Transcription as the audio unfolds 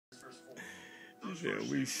those Yeah,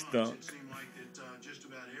 first we 6 stunk. months, it seemed like that just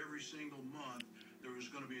about every single month there was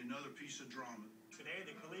going to be another piece of drama. Today,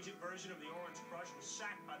 the collegiate version of the Orange Crush was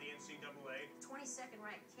sacked by the NCAA. 22nd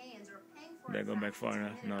ranked Canes are paying for That go back far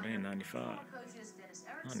enough. No, they ain't 95.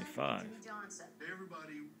 95.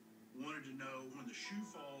 Everybody wanted to know when the shoe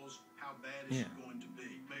falls, how bad is it going to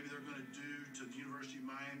be? Maybe they're going to do to the University of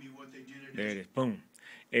Miami what they did at There it is. Boom.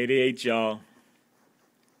 88, y'all.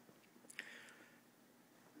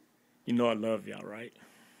 You know I love y'all, right?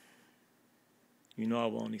 You know I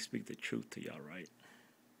will only speak the truth to y'all, right?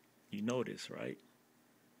 You know this, right?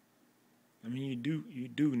 I mean, you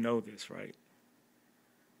do know this, right?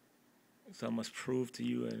 So I must prove to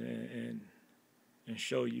you and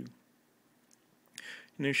show you.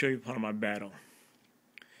 And then show you part of my battle.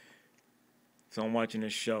 So I'm watching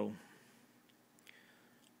this show.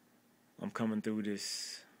 I'm coming through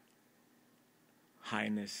this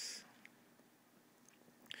highness.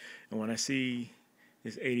 And when I see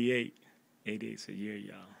this 88, 88's a year,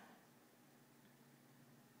 y'all.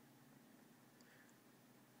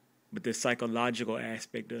 But the psychological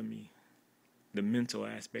aspect of me, the mental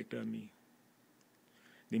aspect of me,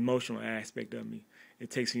 the emotional aspect of me, it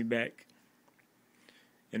takes me back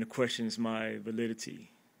and it questions my validity.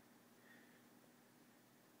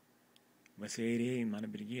 But say 88 might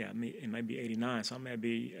have been a year. It might be 89, so I might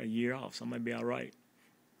be a year off, so I might be all right.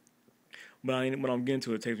 But what I'm getting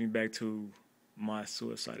to, it takes me back to my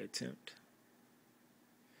suicide attempt.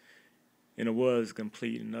 And it was a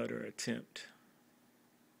complete and utter attempt.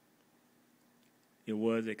 It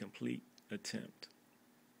was a complete attempt.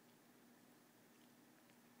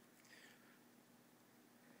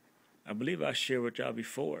 I believe I shared with y'all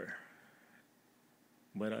before.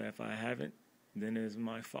 But if I haven't, then it's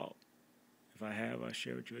my fault. If I have, I'll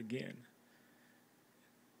share with you again.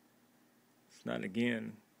 It's not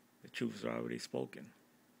again. The truth is already spoken.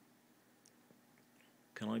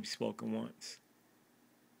 Can only be spoken once.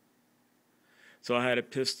 So I had a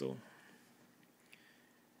pistol.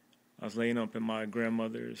 I was laying up in my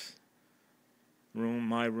grandmother's room,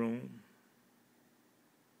 my room.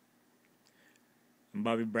 And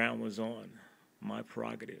Bobby Brown was on, my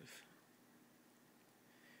prerogative.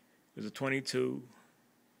 It was a .22,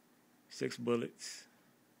 6 bullets.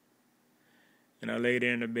 And I lay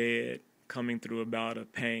there in the bed, coming through a bout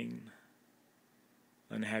of pain,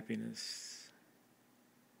 unhappiness,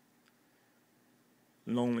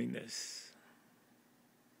 loneliness.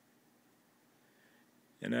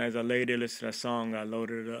 And as I lay there listening to that song, I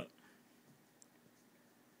loaded it up.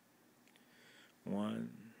 1,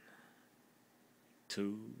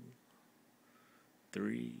 2,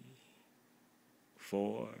 3,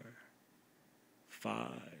 4,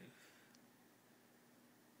 5.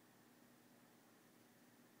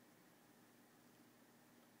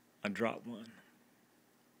 I dropped one.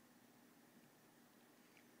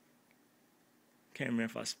 Can't remember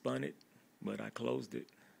if I spun it, but I closed it.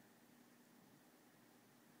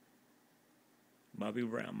 Bobby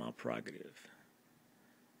Brown, my prerogative.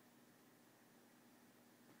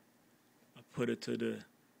 I put it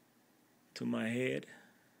to my head,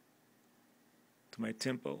 to my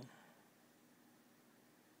temple.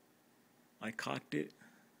 I cocked it.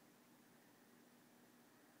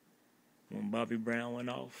 When Bobby Brown went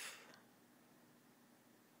off,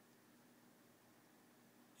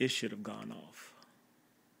 it should have gone off.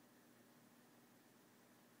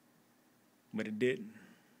 But it didn't.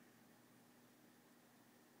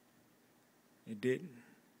 It didn't.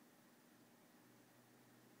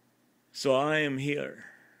 So I am here.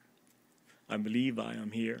 I believe I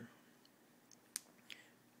am here.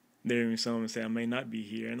 There are even some say I may not be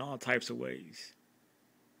here in all types of ways.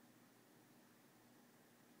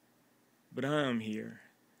 But I am here.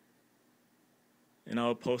 And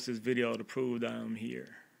I'll post this video to prove that I am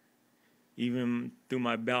here. Even through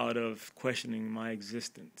my bout of questioning my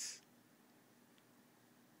existence.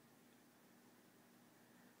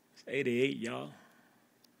 It's 88, y'all.